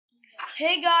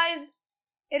Hey guys,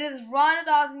 it is Ron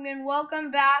Osmond and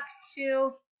welcome back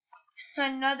to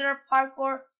another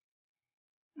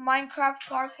Minecraft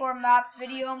parkour map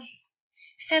video.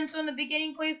 And so in the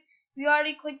beginning please, we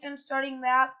already clicked on starting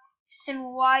map, and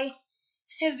why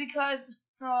is because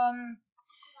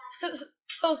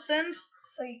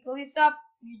will you stop,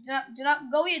 you do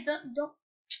not go yet, don't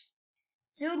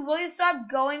dude, will you stop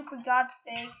going for God's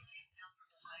sake?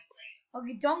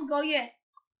 Okay, don't go yet.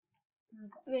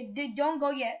 Okay, dude, don't go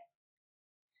yet.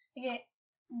 Okay,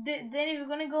 then if you're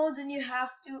gonna go, then you have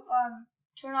to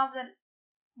turn off that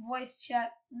voice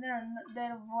chat,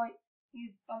 that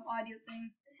voice audio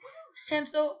thing. And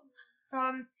so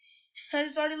I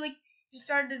started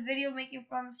the video making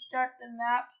from start the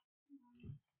map,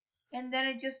 and then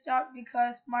it just stopped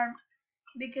because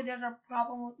there's a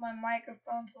problem with my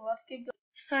microphone. So let's get going.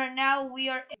 And now we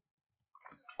are.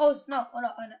 Oh no! Oh no!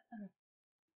 Oh no! Oh no!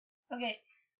 Okay.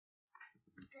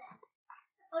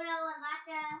 Oh no! Like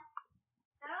that.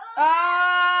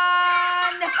 Ah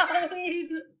no!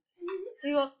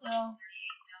 We will slow.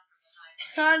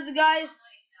 Alright, guys.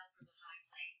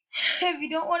 If you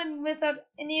don't want to miss out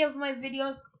any of my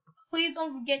videos, please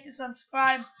don't forget to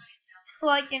subscribe,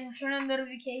 like, and turn on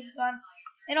notifications on,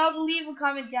 and also leave a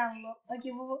comment down below.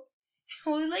 Okay, will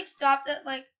we like stop that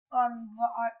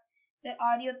the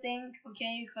audio thing?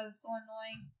 Okay, because it's so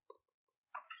annoying.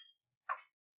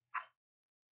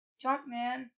 Jump,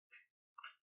 man.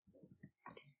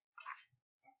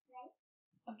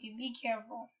 Okay, be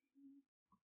careful.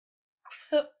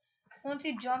 So once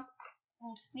you jump,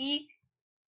 we'll sneak.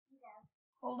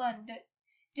 Hold on,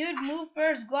 dude, move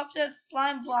first. Go up to that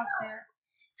slime block there.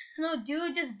 No,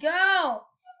 dude, just go.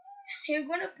 You're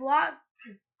gonna block.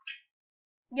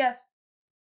 Yes.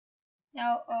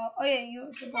 Now, oh yeah,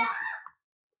 you're supposed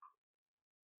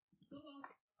to.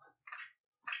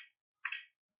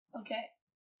 Okay,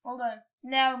 hold on.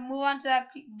 Now move on to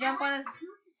that. Jump on that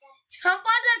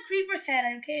creeper head.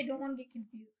 Okay, I don't want to get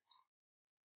confused.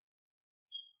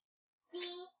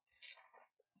 See?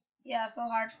 Yeah, so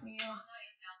hard for you.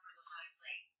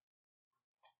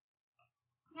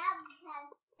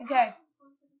 Okay.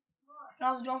 And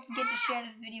also don't forget to share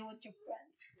this video with your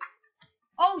friends.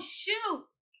 Oh shoot!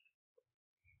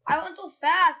 I went so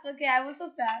fast. Okay, I went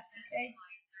so fast. Okay.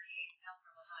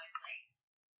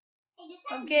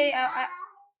 Okay,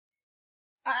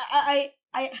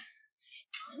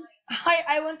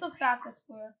 I went so fast, I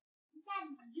swear.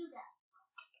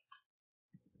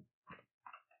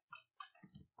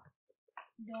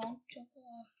 Don't jump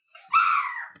off.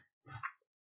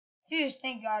 Phew,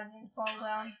 thank God I didn't fall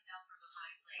down.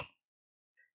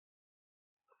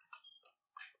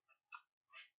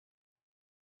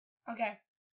 Okay.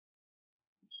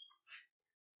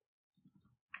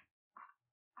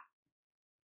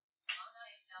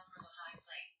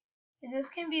 This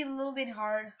can be a little bit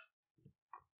hard.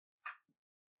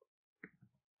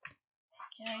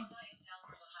 Okay.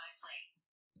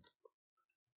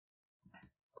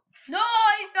 No,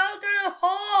 I fell through the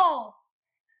hole.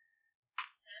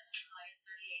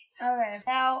 Okay,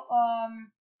 now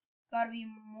gotta be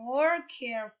more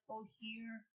careful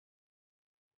here.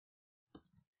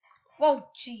 Whoa,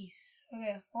 jeez.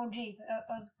 Okay. Oh, jeez.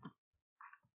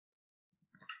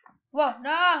 Whoa,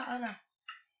 no, oh no.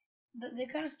 They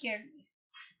kind of scared me.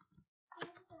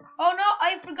 Oh no,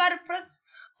 I forgot to I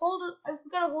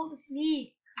forgot to hold the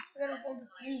sneak.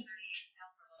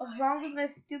 What's wrong with my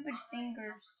stupid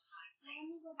fingers?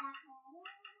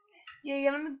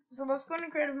 Yeah, so let's go into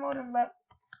creative mode and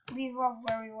leave off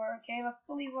where we were, okay? Let's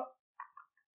go leave off.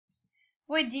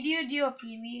 Wait, did you DOP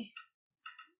me?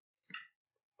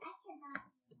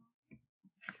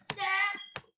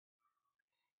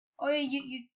 Oh yeah,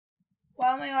 you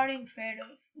why am I already in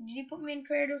creative? Did you put me in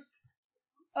creative?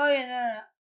 Oh yeah, no.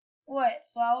 What?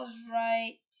 So I was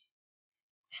right.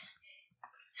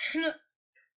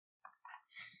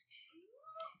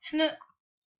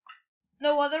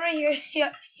 No, was it right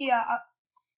here? Yeah,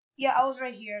 I was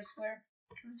right here, I swear.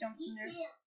 I jumped in there.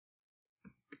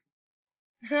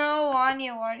 No,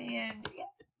 Anya, what? Yeah.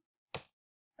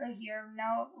 Right here,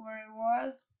 now where it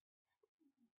was.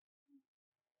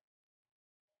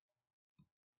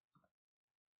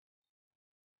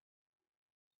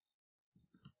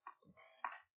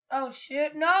 Oh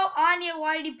shit! No, Anya,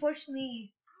 why did you push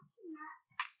me?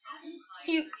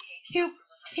 You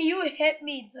hit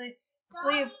me, so you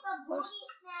pushed.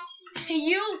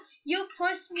 You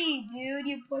pushed me, dude.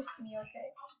 You pushed me. Okay.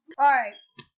 All right.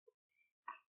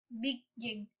 Be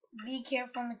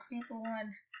careful on the creeper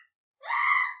one.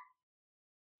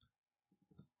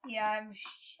 Yeah,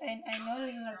 I know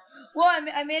this is a. Whoa!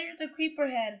 I made it to the creeper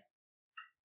head.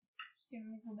 Here, let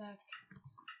me go back.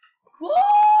 Whoa!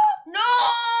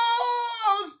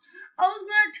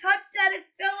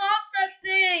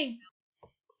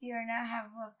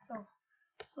 have left off.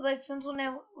 So like since when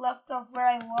I left off where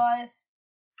I was,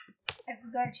 I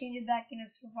forgot to change it back into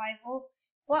survival.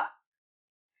 What?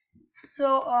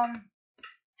 So I'm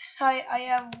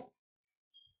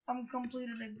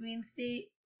completed the green stage,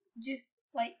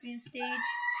 light green stage.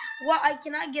 What? I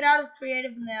cannot get out of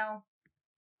creative now.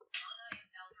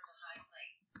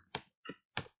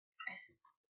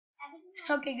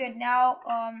 Okay, good. Now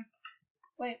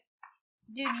wait,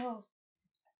 dude, move.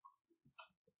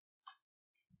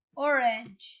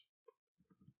 Orange.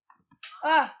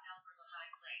 Ah.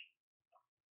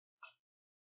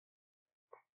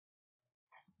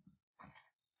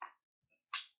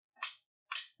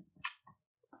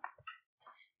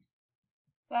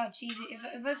 Wow, cheesy.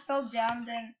 If I fell down,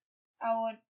 then I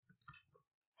would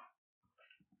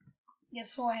get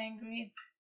so angry.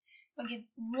 Okay,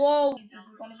 whoa, this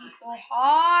is gonna be so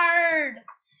hard.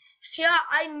 Yeah,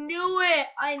 I knew it.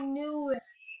 I knew it.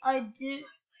 I did,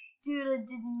 dude.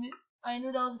 I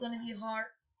knew that was gonna be hard.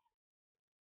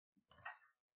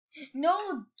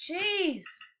 No, jeez.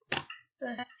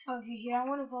 The heck? Okay, here I'm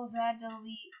gonna close that. That'll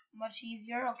be much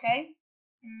easier. Okay.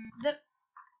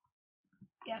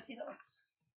 Yeah, see those.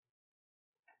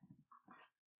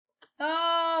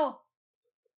 Oh.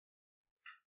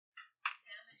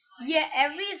 Yeah,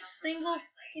 every single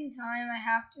fucking time I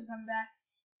have to come back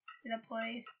to the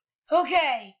place.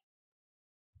 Okay.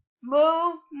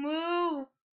 Move, move.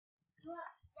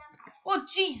 Oh,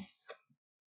 jeez.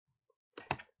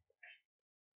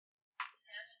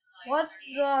 What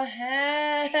the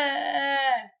heck?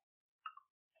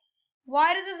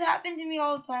 Why does this happen to me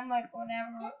all the time? Like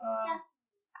whenever.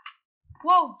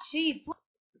 Whoa, jeez.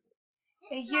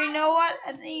 Okay, you know what?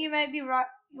 I think you might be right.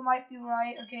 You might be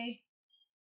right. Okay.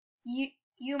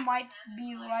 You might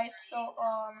be right. So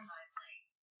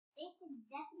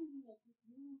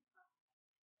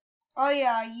Oh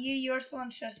yeah, you're so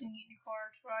interested in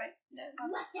unicorns, right?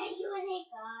 What's that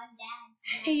unicorn,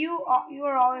 Dad? You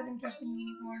are always interested in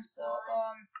unicorns. So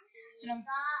you know.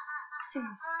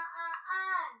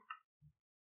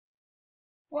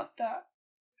 What the?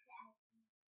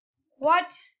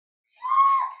 What?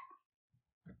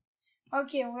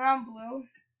 Okay, we're on blue.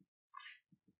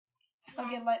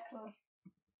 Okay, light blue.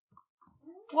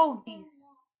 Whoa, jeez.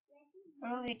 I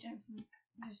really hate jumping.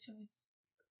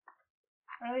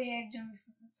 I really hate jumping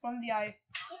from the ice.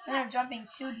 And I'm jumping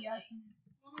to the ice.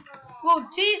 Whoa,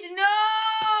 jeez,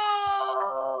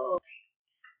 no!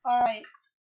 Alright.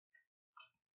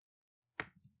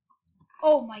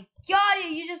 Oh my god,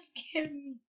 you just scared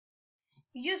me.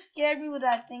 You just scared me with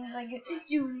that thing. Like,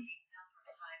 you.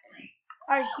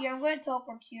 Alright, here, I'm going to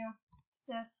teleport to you.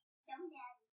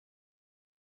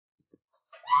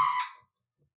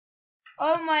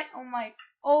 Oh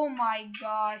my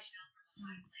gosh.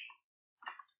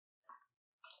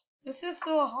 This is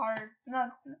so hard.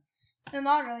 Not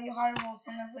really hard. Well,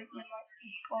 sometimes like you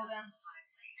might fall down.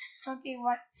 Okay,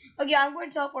 what? Okay, I'm going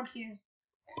to teleport to you.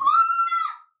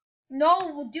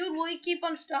 No, dude, will you keep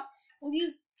on stop? Will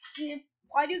you keep?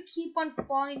 Why do you keep on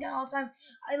falling down all the time?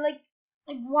 I like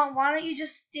why don't you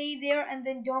just stay there and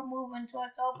then don't move until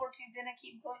I teleport to you? Then I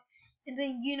keep going, and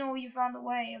then you know you found the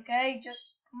way. Okay,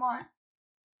 just come on.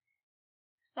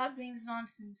 Stop doing this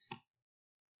nonsense.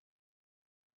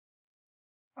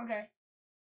 Okay.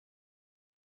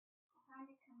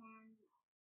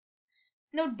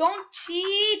 No, don't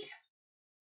cheat.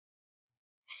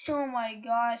 Oh my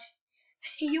gosh,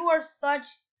 you are such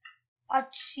a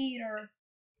cheater.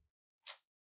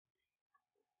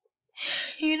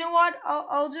 You know what?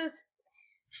 I'll just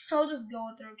go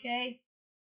with her, okay?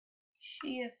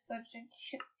 She is such a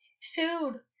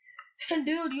dude.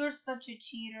 Dude, you're such a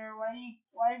cheater.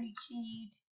 Why did you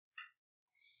cheat?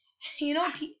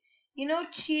 You know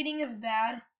cheating is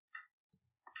bad.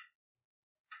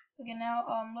 Okay, now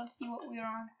let's see what we're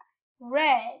on.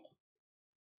 Red.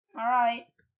 All right.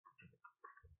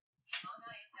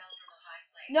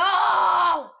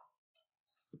 No!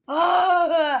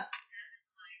 Ugh!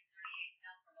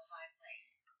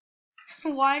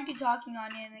 Why aren't you talking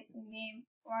on in the game?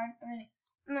 Why aren't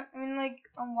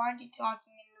you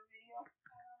talking in the video?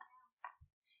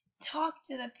 Talk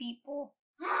to the people.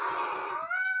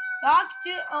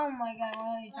 Oh my god, why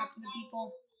don't you talk to the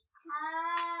people?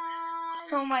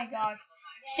 Oh my gosh.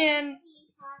 And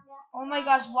oh my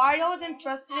gosh, why I was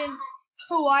interested in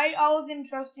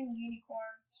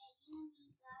unicorn?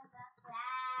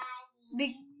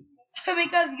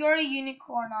 Because you're a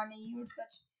unicorn, Ani.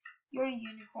 You're a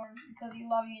unicorn because you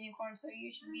love unicorns, so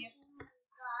you should be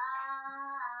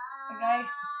okay.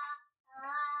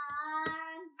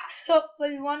 So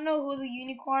if you wanna know who's a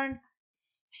unicorn,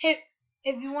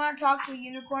 If you want to talk to a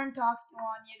unicorn, talk to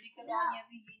Anya because No. Anya's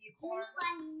a unicorn.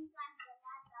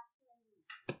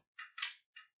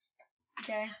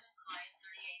 Okay.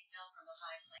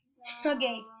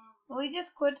 Okay. Will you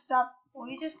just quit talking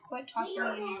to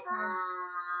a unicorn?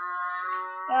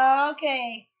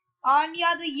 Okay.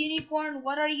 Anya the unicorn,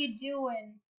 what are you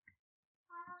doing?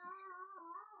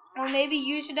 Or maybe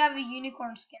you should have a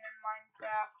unicorn skin in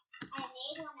Minecraft. I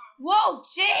made one. Whoa,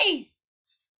 jeez!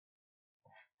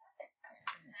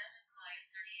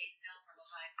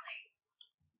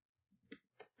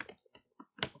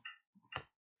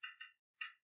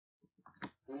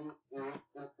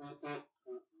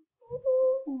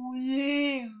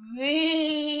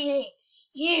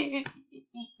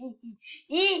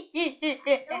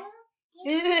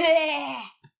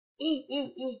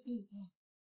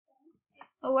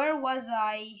 Where was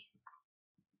I?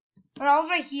 But I was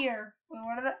right here. Wait,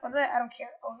 I don't care.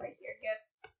 I was right here, I guess.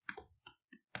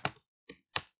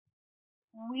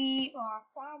 We are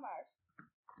farmers.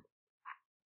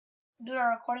 Dude,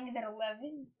 our recording is at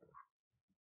 11.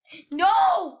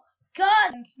 No!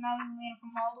 God! And now we made it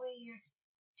from all the way here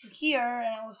to here,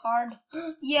 and it was hard.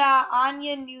 Yeah,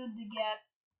 Anya knew the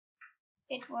guess.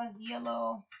 It was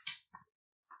yellow.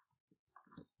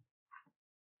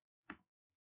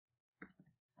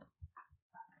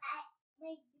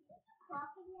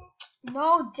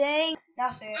 No, dang.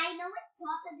 That's it. I know it's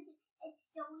purple because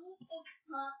it's showing it's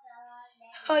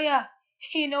purple. Oh yeah,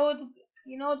 you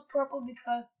know it's purple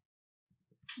because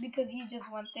you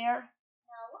just went there.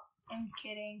 No. I'm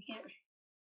kidding.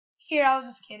 Here, I was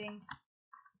just kidding.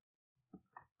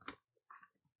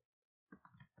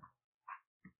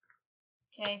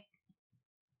 Okay.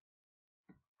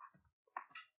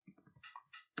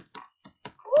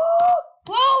 Whoa!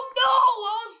 Whoa! No!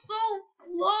 I was so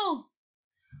close.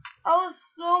 I was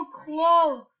so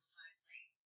close.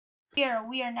 Here,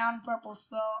 we are now in purple,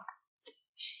 so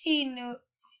she knew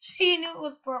it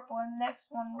was purple, and the next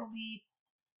one will be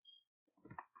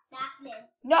That blue.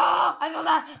 no!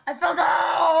 I fell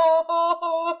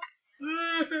down!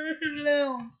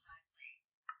 Blue.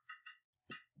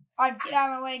 Alright, get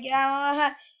out of my way, get out of my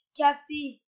way. Can't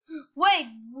see. Wait,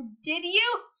 did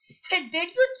you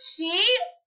cheat?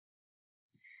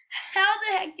 How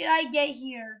the heck did I get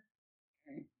here?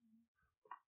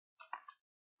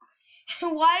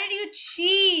 Why did you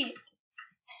cheat?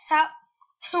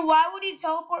 Why would he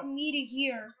teleport me to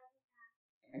here?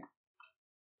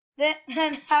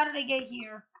 Then how did I get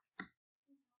here?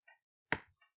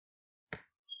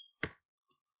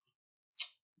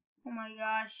 Oh my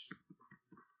gosh.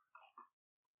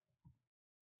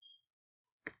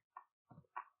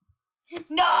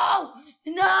 No!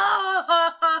 No!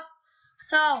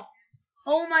 No!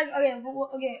 Oh my, okay,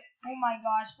 oh my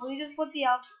gosh. Will you just put the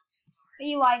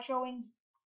elytra wings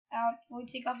out? Will you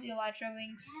take off the elytra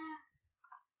wings?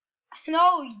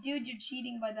 No, dude, you're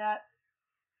cheating by that.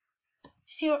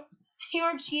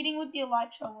 You're cheating with the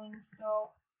elytra wings,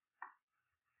 so.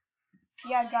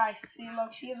 Yeah, guys, see,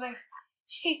 look, she's like,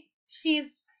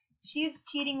 she's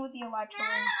cheating with the elytra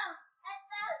wings.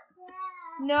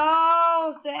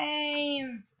 No,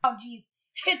 same. Oh, jeez.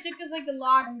 It took us like a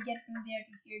lot to get from there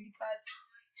to here because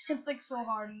it's like so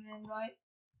hard even, right?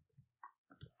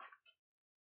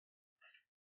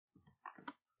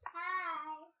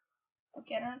 Hi.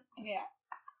 Okay, okay.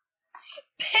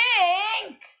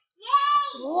 Pink!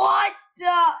 Yay! What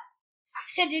the?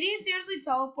 Did he seriously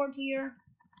teleport here?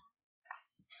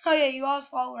 Oh yeah, you always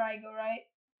follow where I go, right?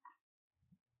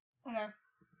 Okay.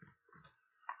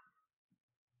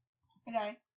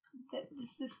 Okay. This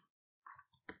is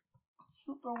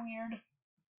super weird.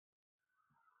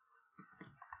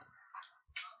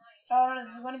 Oh no,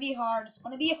 this is gonna be hard. It's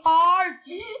gonna be hard!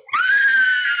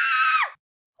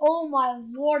 Oh my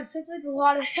lord, it took like a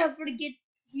lot of effort to get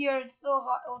here. It's so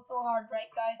hard. It was so hard, right,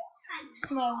 guys?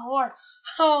 My lord.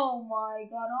 Oh my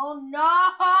god. Oh no!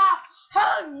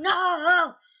 Oh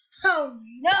no! Oh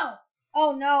no!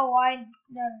 Oh no! Why?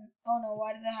 No, oh no!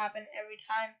 Why does that happen every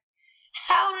time?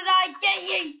 How did I get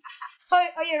here? Oh,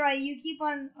 you're right. You keep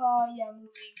on, yeah,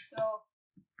 moving. So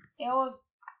it was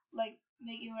like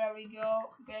making wherever we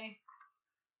go. Okay.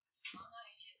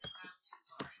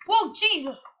 Whoa,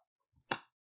 Jesus!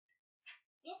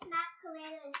 This map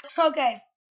color is Okay.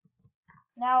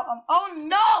 Now, oh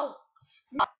no!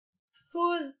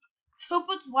 Who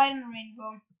puts white in the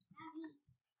rainbow?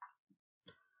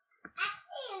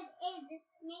 actually it is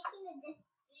making a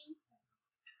distinction.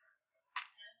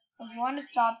 I want to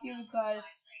stop you because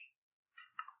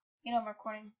I'm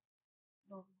recording.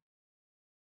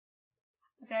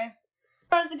 Okay.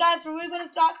 So guys, so we're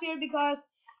gonna stop here because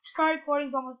our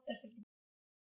recording's almost at 50%.